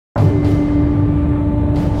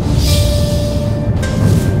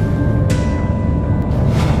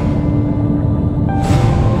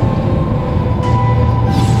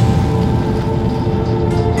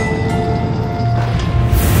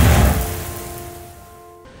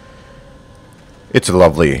It's a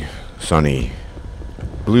lovely, sunny,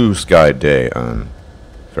 blue sky day on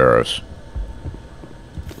Feros.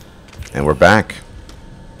 And we're back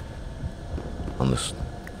on this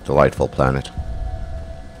delightful planet.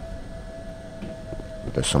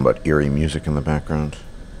 There's somewhat eerie music in the background.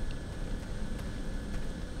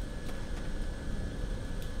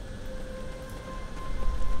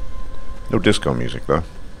 No disco music, though.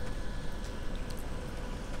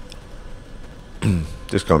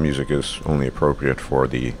 Disco music is only appropriate for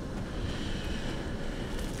the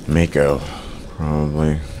Mako,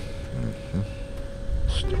 probably.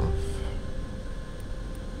 Stuff.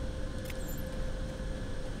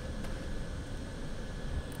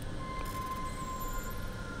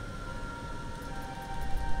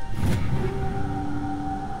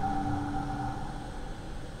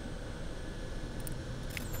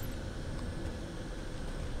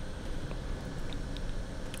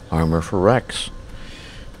 Armor for Rex.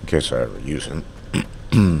 In case I ever use him.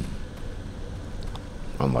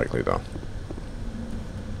 Unlikely, though.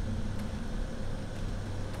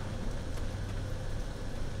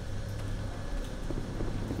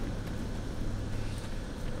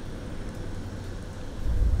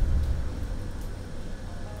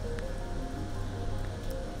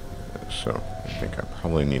 So, I think I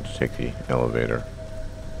probably need to take the elevator.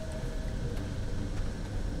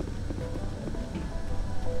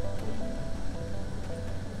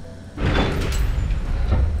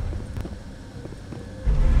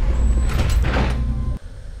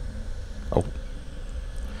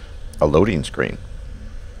 A loading screen.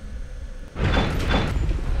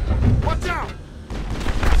 Watch out!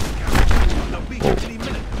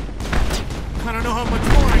 I don't know how much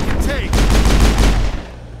more I can take.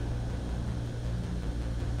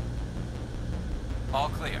 All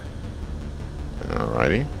clear.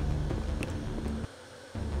 Alrighty.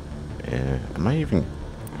 Am I even?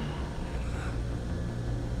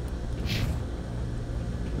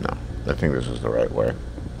 No, I think this is the right way.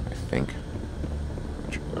 I think.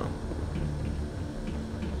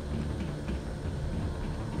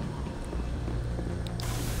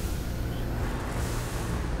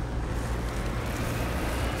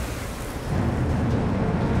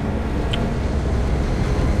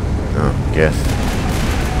 Yes.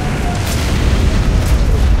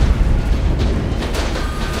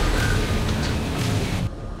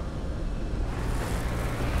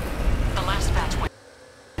 The last batch went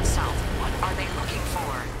south. What are they looking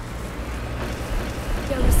for?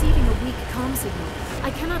 They're receiving a weak comm signal. I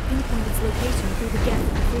cannot pinpoint its location through the gap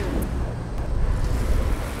in the field.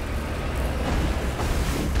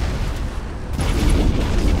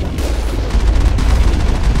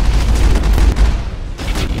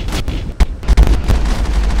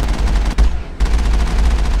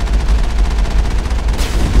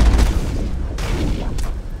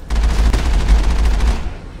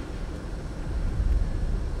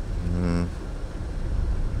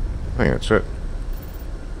 I think that's it.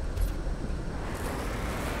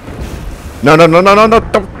 No, don't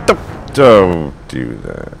do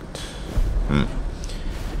that.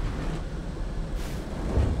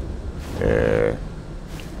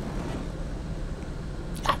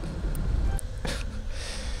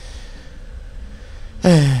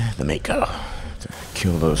 The Mako. To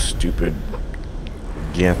kill those stupid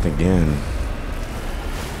Geth again.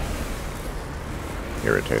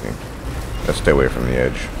 Irritating. Let's stay away from the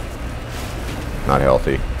edge. Not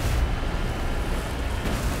healthy.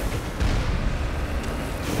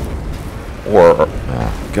 Or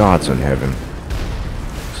gods in heaven.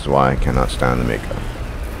 This is why I cannot stand the Mako.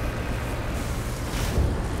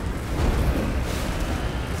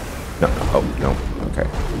 No, oh no, okay.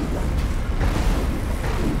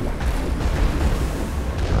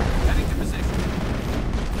 Heading to position.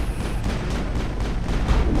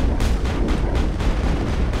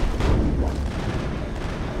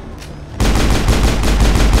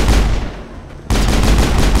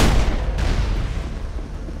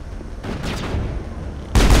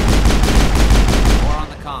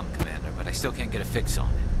 Still can't get a fix on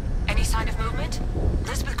it. Any sign of movement?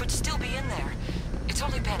 Elizabeth could still be in there. It's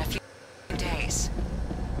only been a few days.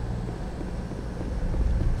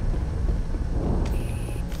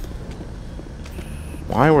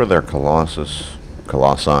 Why were there colossi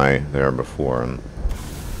there before?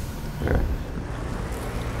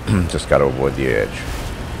 And just got to avoid the edge.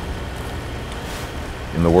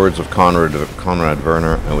 In the words of Conrad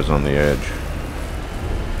Werner, I was on the edge,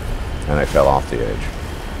 and I fell off the edge.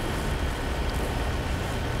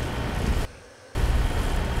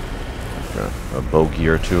 A bogey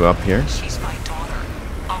or two up here. She's my daughter.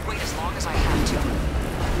 I'll wait as long as I have to.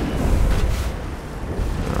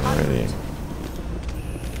 Alrighty.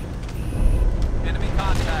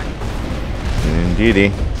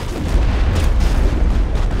 Indeedy.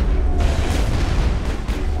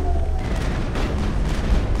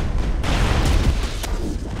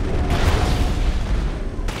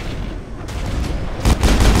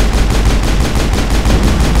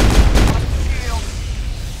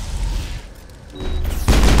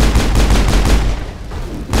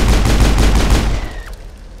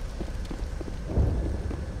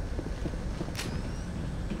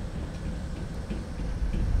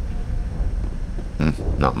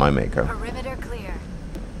 Not my Mako. Perimeter clear.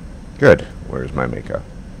 Good. Where's my Mako?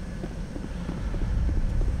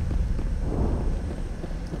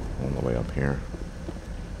 All the way up here.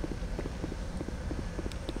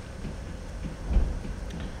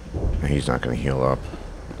 He's not going to heal up.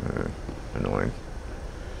 Annoying.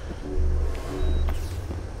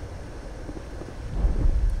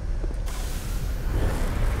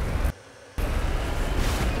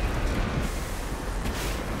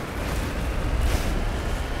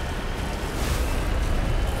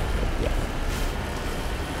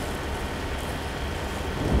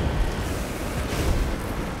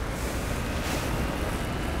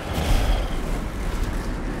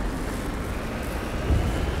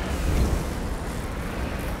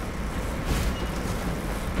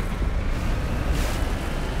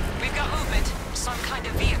 We've got movement. Some kind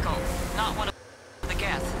of vehicle. Not one of the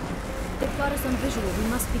Geth. They've got us on visual. We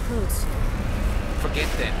must be close. Forget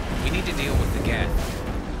them. We need to deal with the Geth.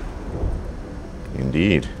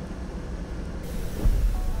 Indeed.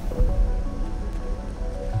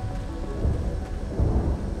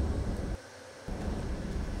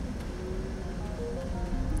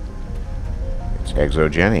 It's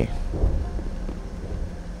Exogeny.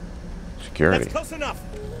 Security. That's close enough.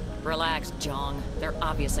 Relax, Jong. They're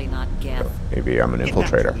obviously not Geth. Maybe I'm an Get down,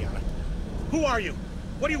 infiltrator. Juliana. Who are you?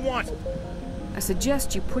 What do you want? I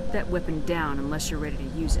suggest you put that weapon down unless you're ready to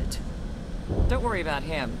use it. Don't worry about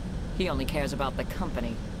him. He only cares about the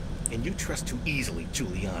company. And you trust too easily,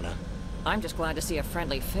 Juliana. I'm just glad to see a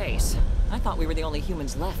friendly face. I thought we were the only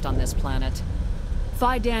humans left on this planet.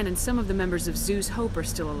 Fidan and some of the members of Zoo's Hope are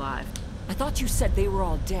still alive. I thought you said they were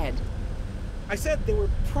all dead. I said they were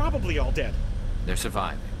probably all dead. They're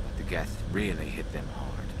surviving, but the Geth really hit them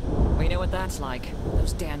hard. We know what that's like.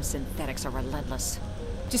 Those damn synthetics are relentless.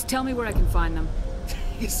 Just tell me where I can find them.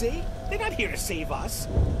 You see? They're not here to save us.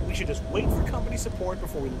 We should just wait for company support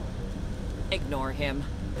before we... Ignore him.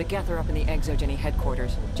 The Geth are up in the Exogeny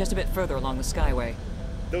headquarters, just a bit further along the Skyway.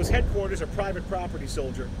 Those headquarters are private property,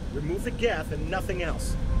 soldier. Remove the Geth and nothing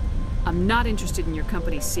else. I'm not interested in your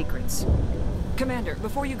company's secrets. Commander,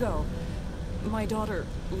 before you go, my daughter,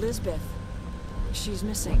 Lisbeth, she's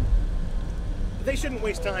missing. They shouldn't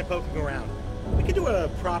waste time poking around. We could do a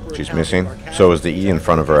proper... She's accounting missing. of our So is the E in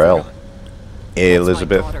front of her L. That's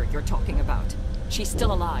Elizabeth. my daughter you're talking about. She's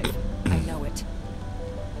still alive. I know it.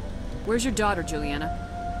 Where's your daughter, Juliana?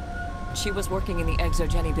 She was working in the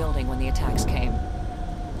Exogeny building when the attacks came.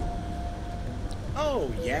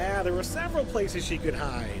 Oh, yeah, there were several places she could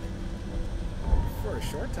hide. For a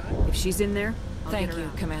short time. If she's in there, I'll Thank get her you,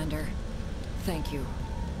 out. Commander. Thank you.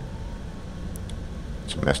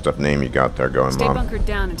 It's a messed up name you got there going, Stay Mom. bunkered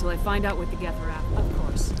down until I find out what the Geth are after. Of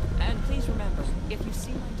course. And please remember, if you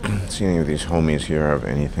see my daughter... See any of these homies here have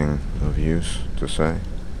anything of use to say?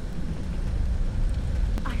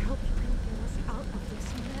 I hope you can get us out of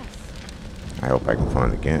this mess. I hope I can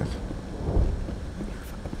find the Geth.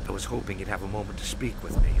 I was hoping you'd have a moment to speak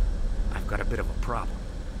with me. I've got a bit of a problem.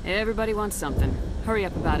 Everybody wants something. Hurry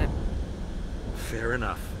up about it. Fair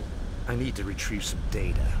enough. I need to retrieve some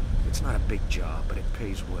data. It's not a big job, but it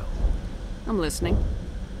pays well. I'm listening.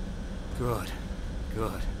 Good.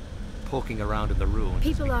 Good. Poking around in the ruins.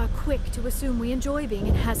 People are quick to assume we enjoy being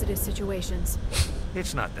in hazardous situations.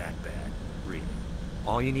 It's not that bad, really.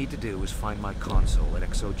 All you need to do is find my console at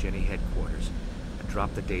Exogeny headquarters and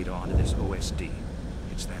drop the data onto this OSD.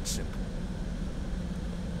 It's that simple.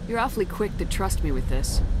 You're awfully quick to trust me with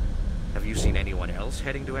this. Have you seen anyone else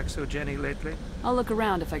heading to Exogeny lately? I'll look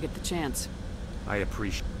around if I get the chance. I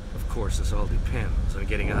appreciate... Of course, this all depends on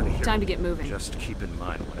getting out of here. Time to get moving. Just keep in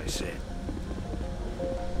mind what I said.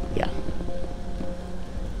 Yeah.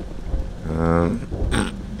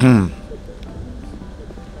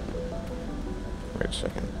 Wait a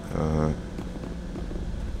second.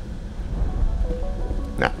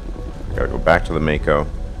 Now, gotta go back to the Mako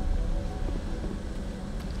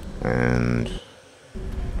and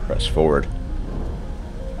press forward.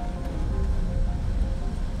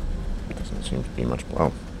 Doesn't seem to be much.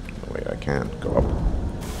 Well, no way I can go up.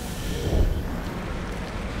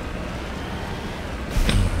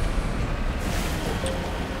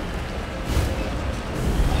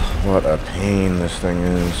 What a pain this thing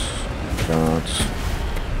is. gods.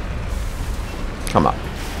 Come on.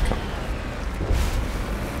 Come.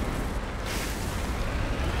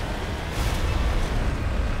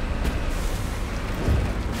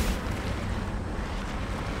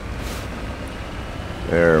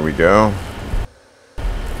 There we go.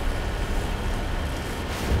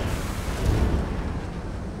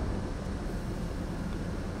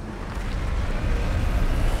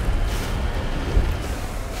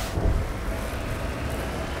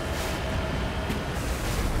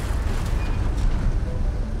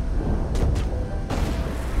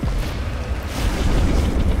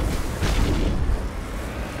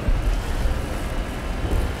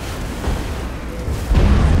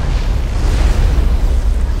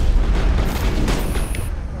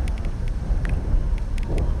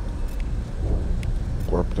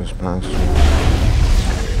 Warp this past.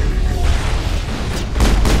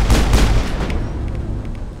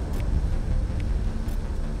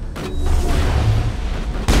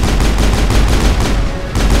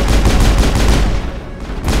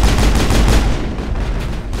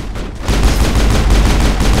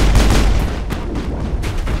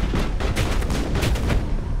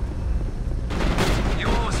 You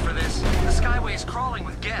owe us for this. The Skyway is crawling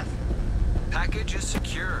with Geth. Package is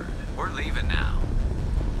secured. We're leaving now.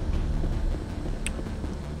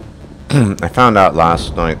 I found out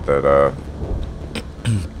last night that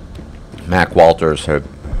Mac Walters had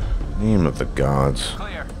name of the gods.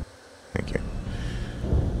 Clear. Thank you.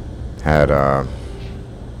 Had let's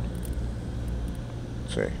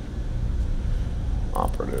see.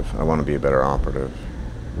 Operative. I want to be a better operative.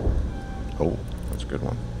 Oh, that's a good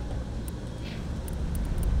one.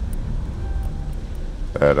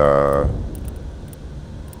 That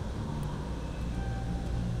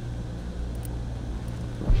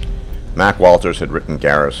Mac Walters had written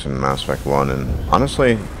Garrus in Mass Effect 1, and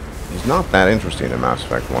honestly, he's not that interesting in Mass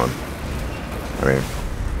Effect 1. I mean,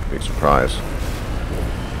 big surprise.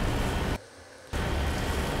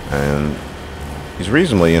 And he's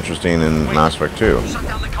reasonably interesting in Mass Effect 2. Shut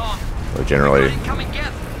down the comm. But generally, Incoming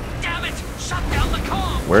Geth. Damn it! Shut down the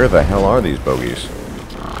comm. where the hell are these bogies?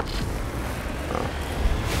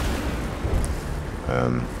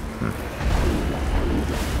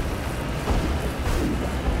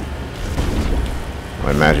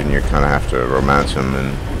 I imagine you kind of have to romance him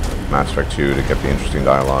in Mass Effect 2 to get the interesting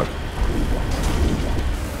dialogue.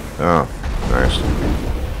 Oh, nice.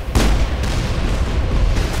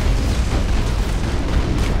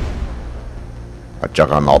 A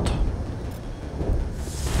juggernaut.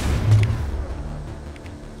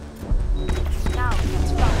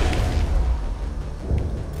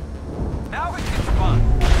 Now we can run.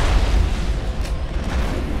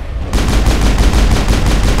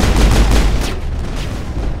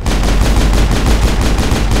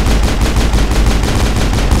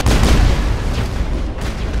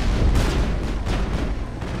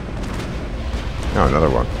 Oh, another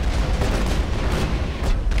one.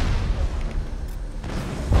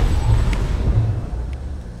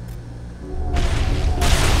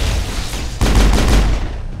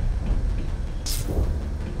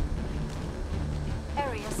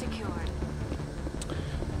 Area secured.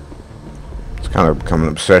 It's kind of become an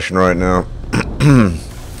obsession right now.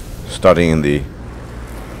 Studying the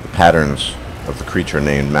patterns of the creature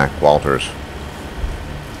named Mac Walters.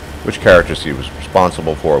 Which characters he was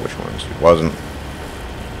responsible for, which ones he wasn't.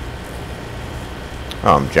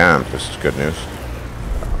 Oh, I'm jammed. This is good news.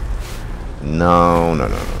 No,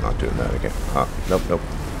 not doing that again. Nope.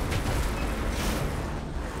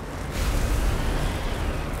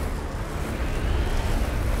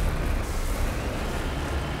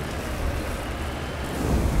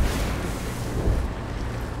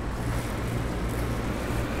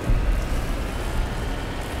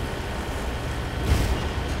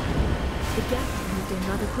 The Geth moved in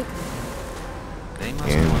rather quickly. They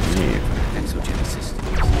must want Indeed. exogenic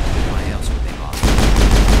systems. Why else would they bother?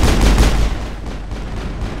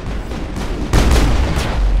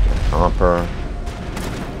 Hopper.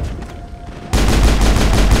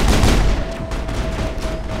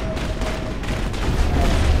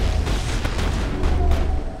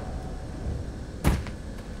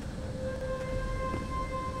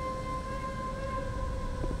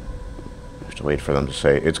 Have to wait for them to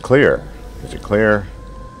say it's clear. Is it clear?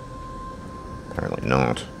 Apparently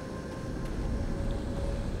not.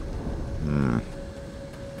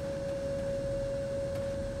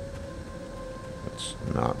 It's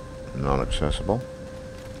not accessible.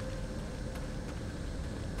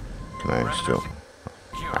 Can I still?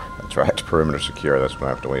 Ah, that's right. It's perimeter secure. That's what I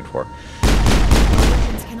have to wait for.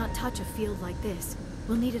 Weapons cannot touch a field like this.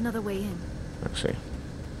 We'll need another way in. Let's see.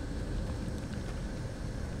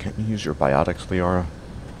 Can't you use your biotics, Liara?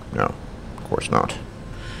 No, of course not.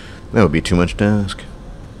 That would be too much to ask.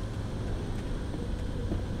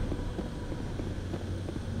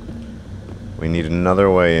 We need another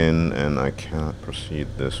way in, and I cannot proceed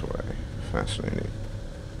this way. Fascinating.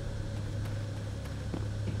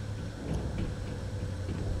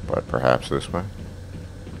 But perhaps this way?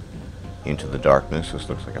 Into the darkness? This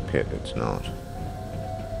looks like a pit. It's not.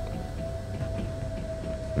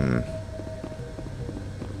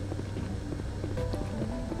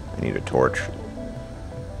 I need a torch.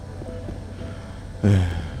 No.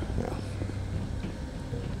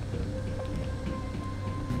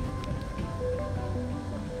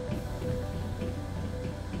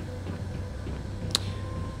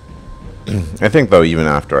 I think, though, even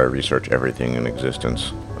after I research everything in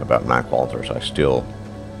existence about Mac Walters, I still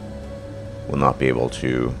will not be able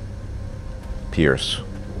to pierce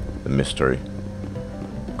the mystery.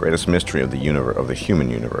 Greatest mystery of the universe, of the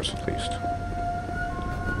human universe, at least.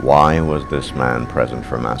 Why was this man present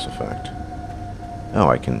for Mass Effect? Oh,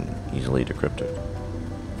 I can easily decrypt it.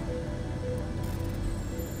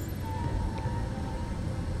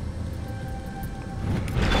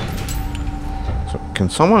 So, can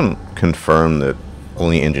someone confirm that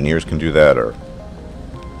only engineers can do that, or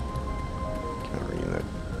that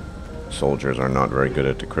soldiers are not very good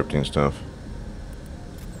at decrypting stuff?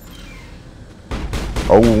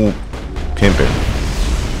 Oh, pimpin'.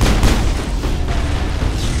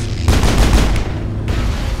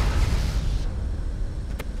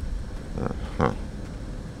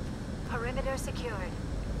 Perimeter secured.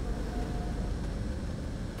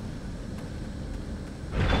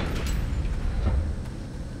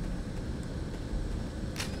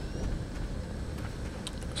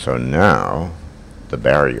 So now, the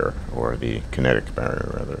barrier, or the kinetic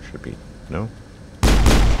barrier rather, should be, no?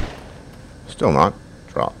 Still not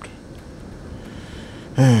dropped.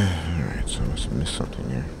 Alright, so I must have missed something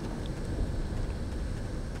here.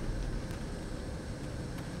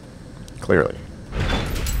 Clearly.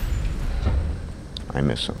 I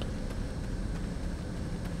missed something.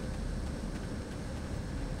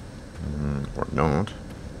 Or not.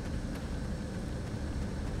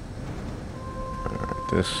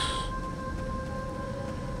 Alright, this...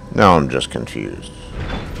 Now I'm just confused.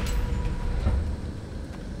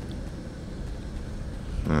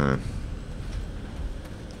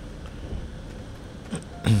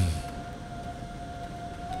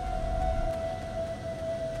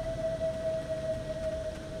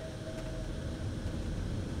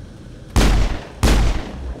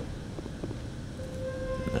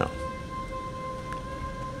 No.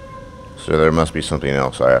 So there must be something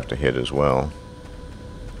else I have to hit as well.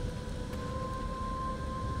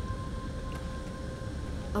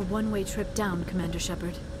 A one-way trip down, Commander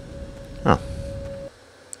Shepard. Oh.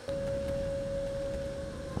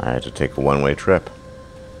 I had to take a one-way trip.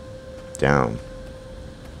 Down.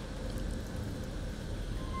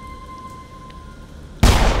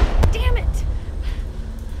 Damn it!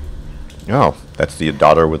 Oh, that's the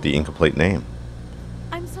daughter with the incomplete name.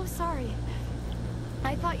 I'm so sorry.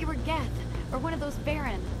 I thought you were Geth, or one of those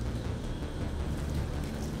Baron.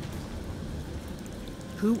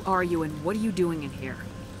 Who are you and what are you doing in here?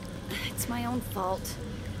 It's my own fault.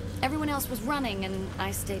 Everyone else was running, and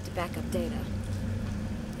I stayed to back up data.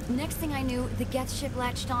 Next thing I knew, the Geth ship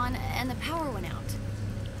latched on, and the power went out.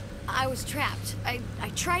 I was trapped. I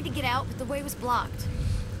tried to get out, but the way was blocked.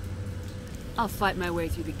 I'll fight my way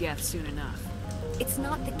through the Geth soon enough. It's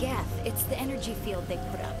not the Geth, it's the energy field they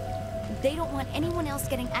put up. They don't want anyone else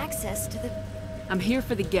getting access to the... I'm here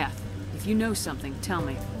for the Geth. If you know something, tell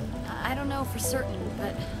me. I don't know for certain,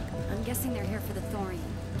 but I'm guessing they're here for the Thorium.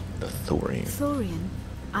 The Thorium. Thorian?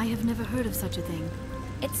 I have never heard of such a thing.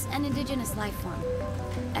 It's an indigenous life form.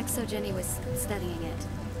 ExoGenny was studying it.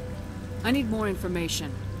 I need more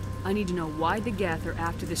information. I need to know why the Geth are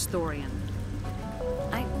after this Thorian.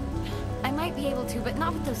 I might be able to, but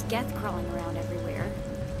not with those Geth crawling around everywhere.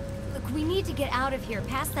 Look, we need to get out of here,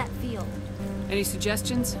 past that field. Any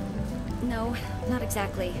suggestions? No, not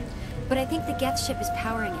exactly. But I think the Geth ship is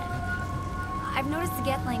powering it. I've noticed the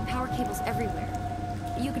Geth laying power cables everywhere.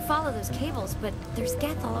 You could follow those cables, but there's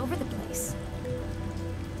Geth all over the place.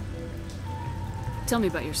 Tell me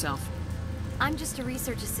about yourself. I'm just a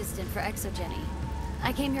research assistant for ExoGenny.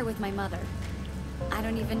 I came here with my mother. I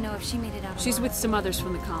don't even know if she made it out She's alive. with some others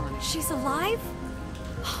from the colony. She's alive?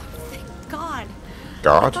 Oh, thank God.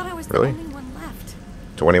 God? I thought I was Really? the only one left.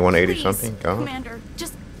 2180 Please, something? God? Commander,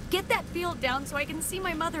 just get that field down so I can see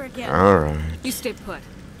my mother again. Alright. You stay put.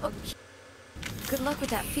 Oh, good luck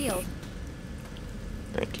with that field.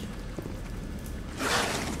 Thank you.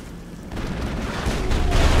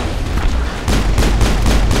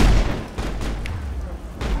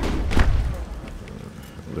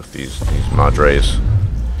 these madres.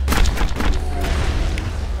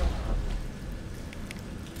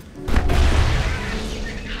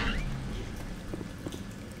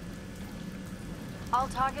 All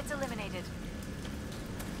targets eliminated.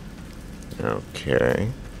 Okay.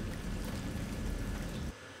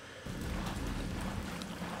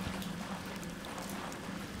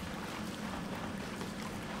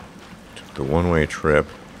 Took the one-way trip.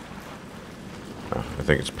 I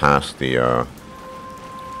think it's past the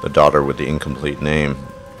daughter with the incomplete name.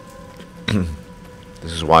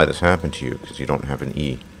 This is why this happened to you, because you don't have an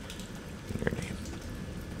E in your name.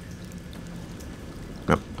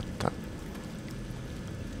 Nope, not that.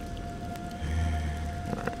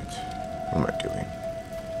 Alright. What am I doing?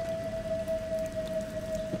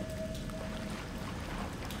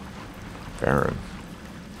 Varen.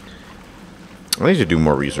 I need to do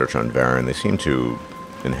more research on Varen. They seem to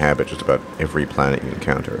inhabit just about every planet you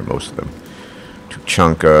encounter, most of them.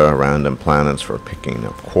 Tuchanka, random planets for picking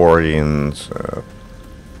up Quarians,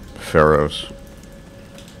 Feros.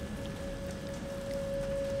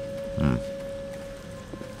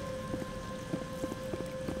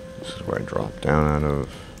 This is where I drop down out of.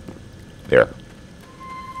 There.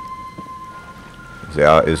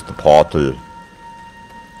 There is the portal.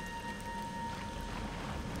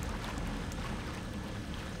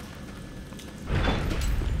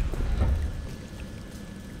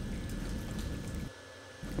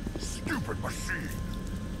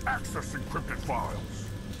 Access encrypted files.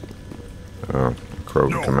 Oh,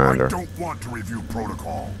 Krogan commander. I don't want to review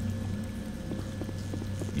protocol.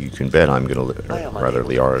 You can bet I'm gonna live. Rather,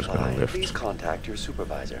 Liara is gonna lift. Please contact your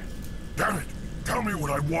supervisor. Damn it! Tell me what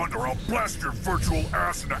I want, or I'll blast your virtual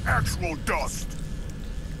ass into actual dust.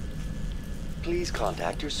 Please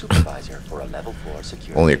contact your supervisor for a level 4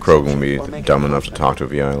 security. Only a Krogan will be dumb enough to talk to a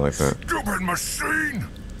VI like that. Stupid machine!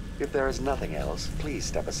 If there is nothing else, please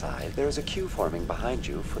step aside. There is a queue forming behind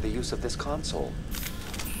you for the use of this console.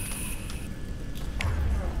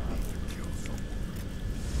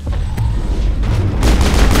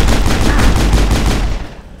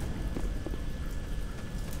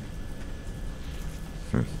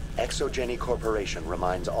 Exogeny Corporation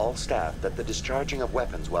reminds all staff that the discharging of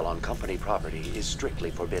weapons while on company property is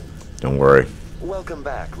strictly forbidden. Don't worry. Welcome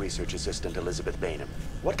back, Research Assistant Elizabeth Bainham.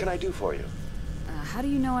 What can I do for you? How do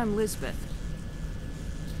you know I'm Lisbeth?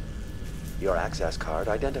 Your access card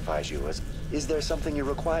identifies you as... Is there something you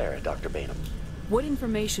require, Dr. Bainham? What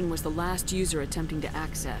information was the last user attempting to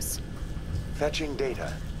access? Fetching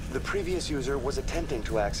data. The previous user was attempting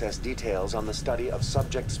to access details on the study of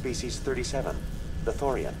subject species 37, the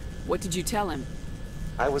Thorian. What did you tell him?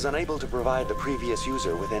 I was unable to provide the previous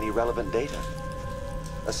user with any relevant data.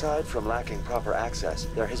 Aside from lacking proper access,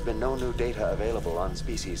 there has been no new data available on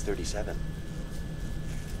species 37.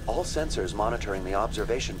 All sensors monitoring the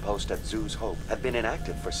observation post at Zoo's Hope have been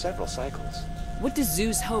inactive for several cycles. What does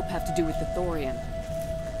Zoo's Hope have to do with the Thorian?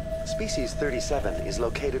 Species 37 is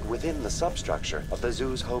located within the substructure of the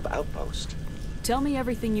Zoo's Hope outpost. Tell me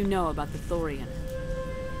everything you know about the Thorian.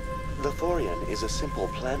 The Thorian is a simple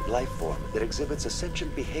plant life form that exhibits a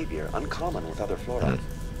sentient behavior uncommon with other flora.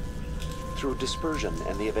 Through dispersion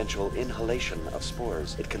and the eventual inhalation of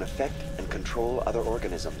spores, it can affect and control other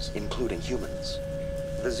organisms, including humans.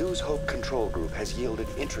 The Zoo's Hope control group has yielded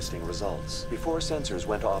interesting results. Before sensors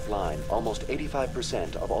went offline, almost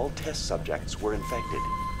 85% of all test subjects were infected.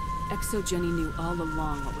 Exogeny knew all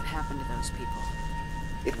along what would happen to those people.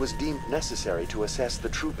 It was deemed necessary to assess the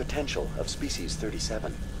true potential of species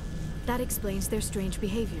 37. That explains their strange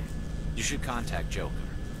behavior. You should contact Joker.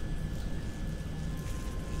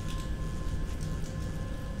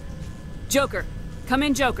 Joker! Come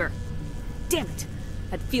in, Joker! Damn it!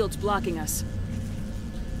 That field's blocking us.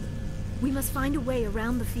 We must find a way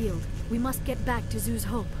around the field. We must get back to Zoo's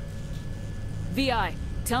Hope. VI,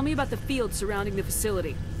 tell me about the field surrounding the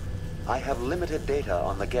facility. I have limited data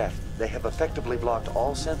on the Geth. They have effectively blocked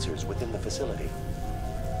all sensors within the facility.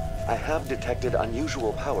 I have detected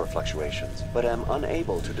unusual power fluctuations, but am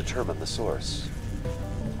unable to determine the source.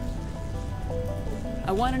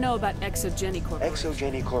 I want to know about Exogeny Corporation.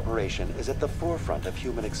 Exogeny Corporation is at the forefront of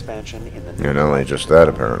human expansion in the... Yeah, not only just that,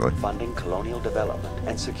 apparently. Funding colonial development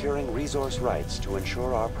and securing resource rights to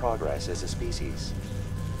ensure our progress as a species.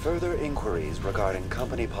 Further inquiries regarding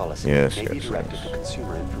company policy may be directed to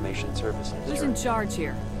Consumer Information Services. Who's in charge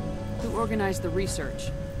here? Who organized the research?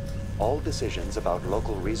 All decisions about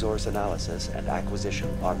local resource analysis and acquisition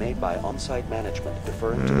are made by on-site management,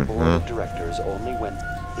 deferring to the board of directors only when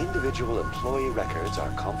individual employee records are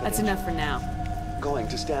confidential. That's enough for now. Going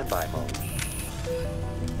to standby mode.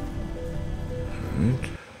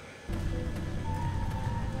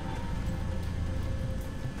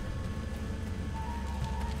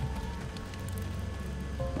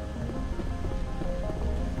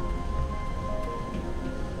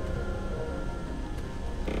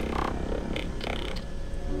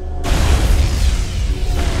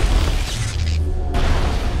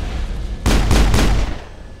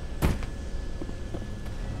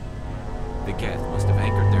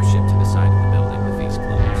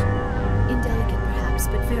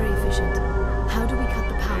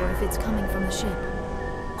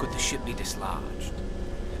 ship be dislodged.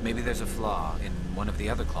 Maybe there's a flaw in one of the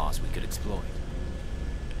other claws we could exploit.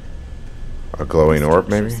 A glowing orb,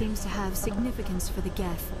 Structure maybe? seems to have significance for the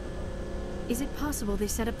Geth. Is it possible they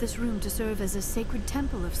set up this room to serve as a sacred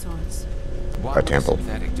temple of sorts? Why A temple. would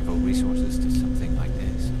synthetic devote resources to something like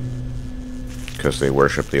this? Because they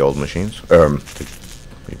worship the old machines? The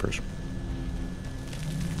Reapers.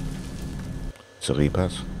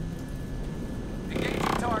 Cerepas? Engaging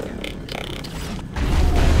target.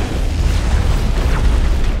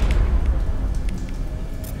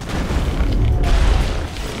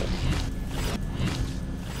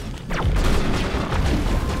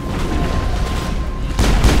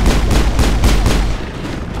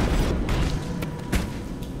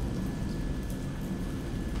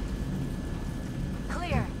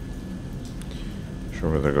 Clear.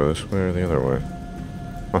 Sure whether to go this way or the other way.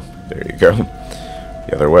 Oh, there you go.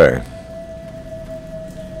 The other way.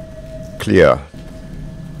 Clear.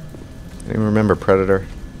 Anyone remember Predator?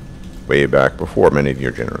 Way back before many of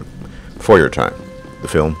your before your time. The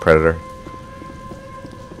film Predator.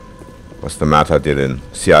 What's the matter, Dylan?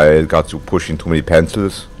 CIA got you pushing too many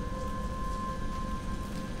pencils?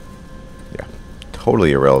 Yeah,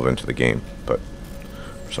 totally irrelevant to the game, but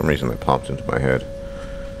for some reason that popped into my head.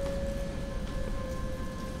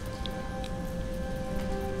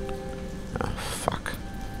 Ah, fuck.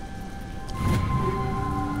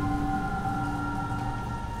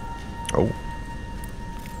 Oh.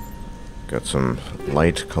 Got some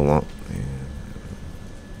light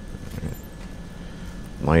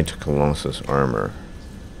Colossus armor.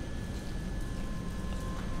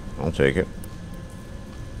 I'll take it.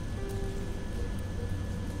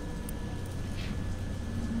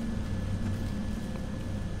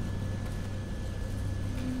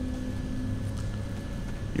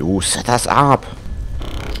 You set us up.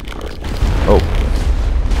 Oh.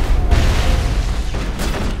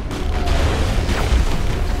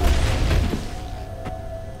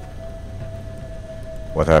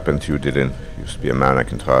 What happened to you, Dylan? Used to be a man I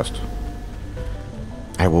can trust.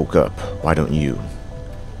 I woke up. Why don't you?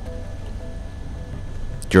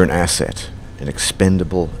 You're an asset. An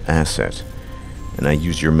expendable asset. And I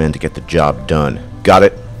use your men to get the job done. Got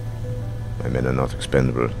it? My men are not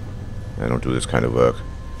expendable. I don't do this kind of work.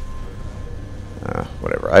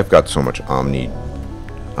 Whatever. I've got so much Omni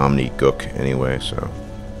Gook anyway, so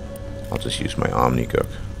I'll just use my Omni Gook.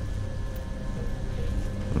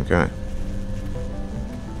 Okay.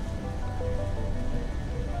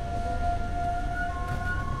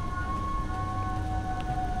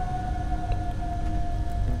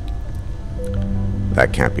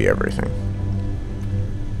 That can't be everything.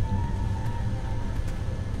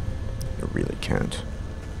 It really can't.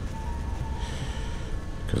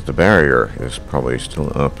 Because the barrier is probably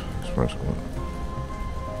still up. As far as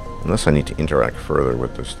unless I need to interact further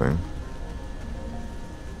with this thing.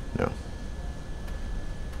 No.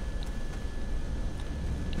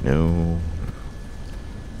 No.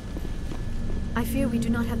 I fear we do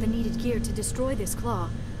not have the needed gear to destroy this claw.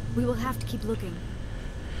 We will have to keep looking.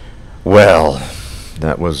 Well,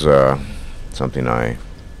 that was something I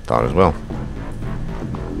thought as well.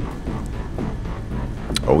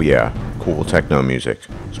 Oh yeah, cool techno music,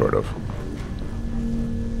 sort of.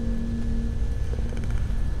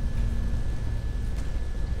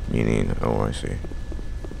 Meaning, oh I see.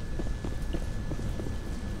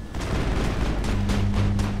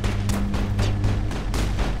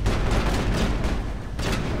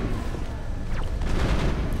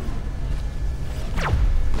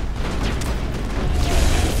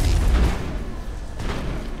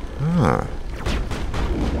 Ah.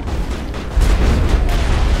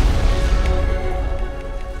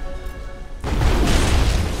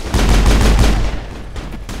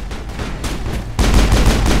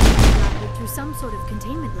 Through some sort of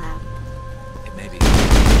containment lab. It may be.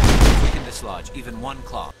 If we can dislodge even one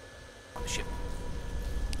claw on the ship.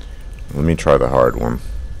 Let me try the hard one.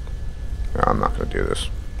 No, I'm not going to do this.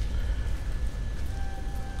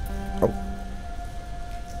 Oh.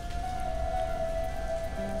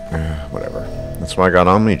 Whatever. That's why I got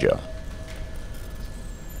Omni Gel.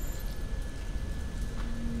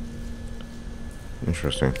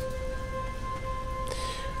 Interesting.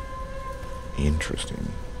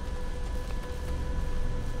 Interesting.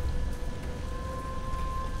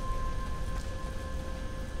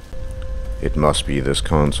 It must be this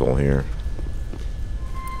console here.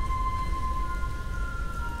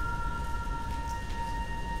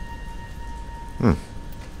 Hmm.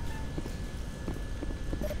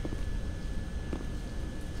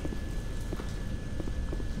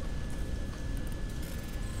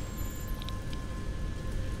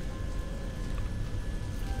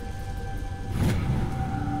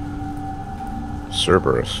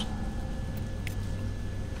 Cerberus.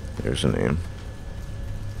 There's a name.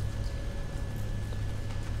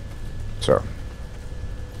 So,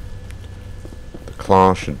 the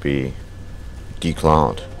claw should be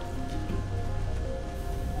declawed.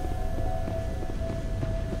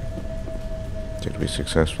 Did we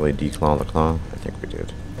successfully declaw the claw? I think we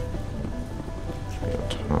did. Should be on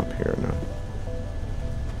top here now.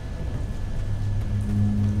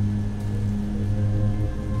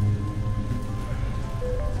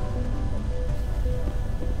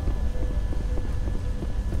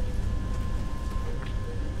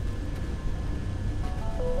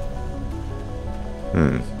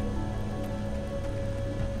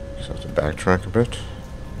 Just have to backtrack a bit.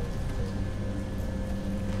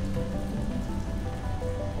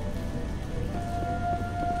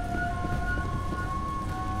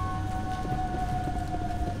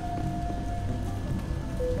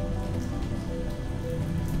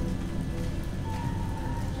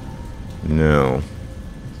 No.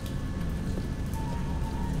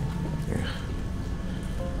 Yeah.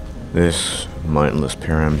 This mindless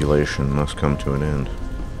perambulation must come to an end.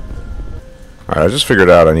 Alright, I just figured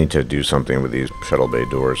out I need to do something with these shuttle bay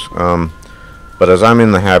doors. But as I'm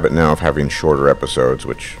in the habit now of having shorter episodes,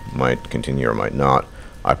 which might continue or might not,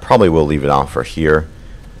 I probably will leave it off for here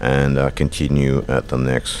and continue at the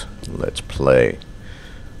next Let's Play.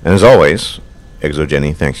 And as always, Exo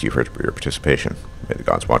Jenny, thanks you for your participation. May the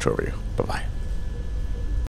gods watch over you. Bye-bye.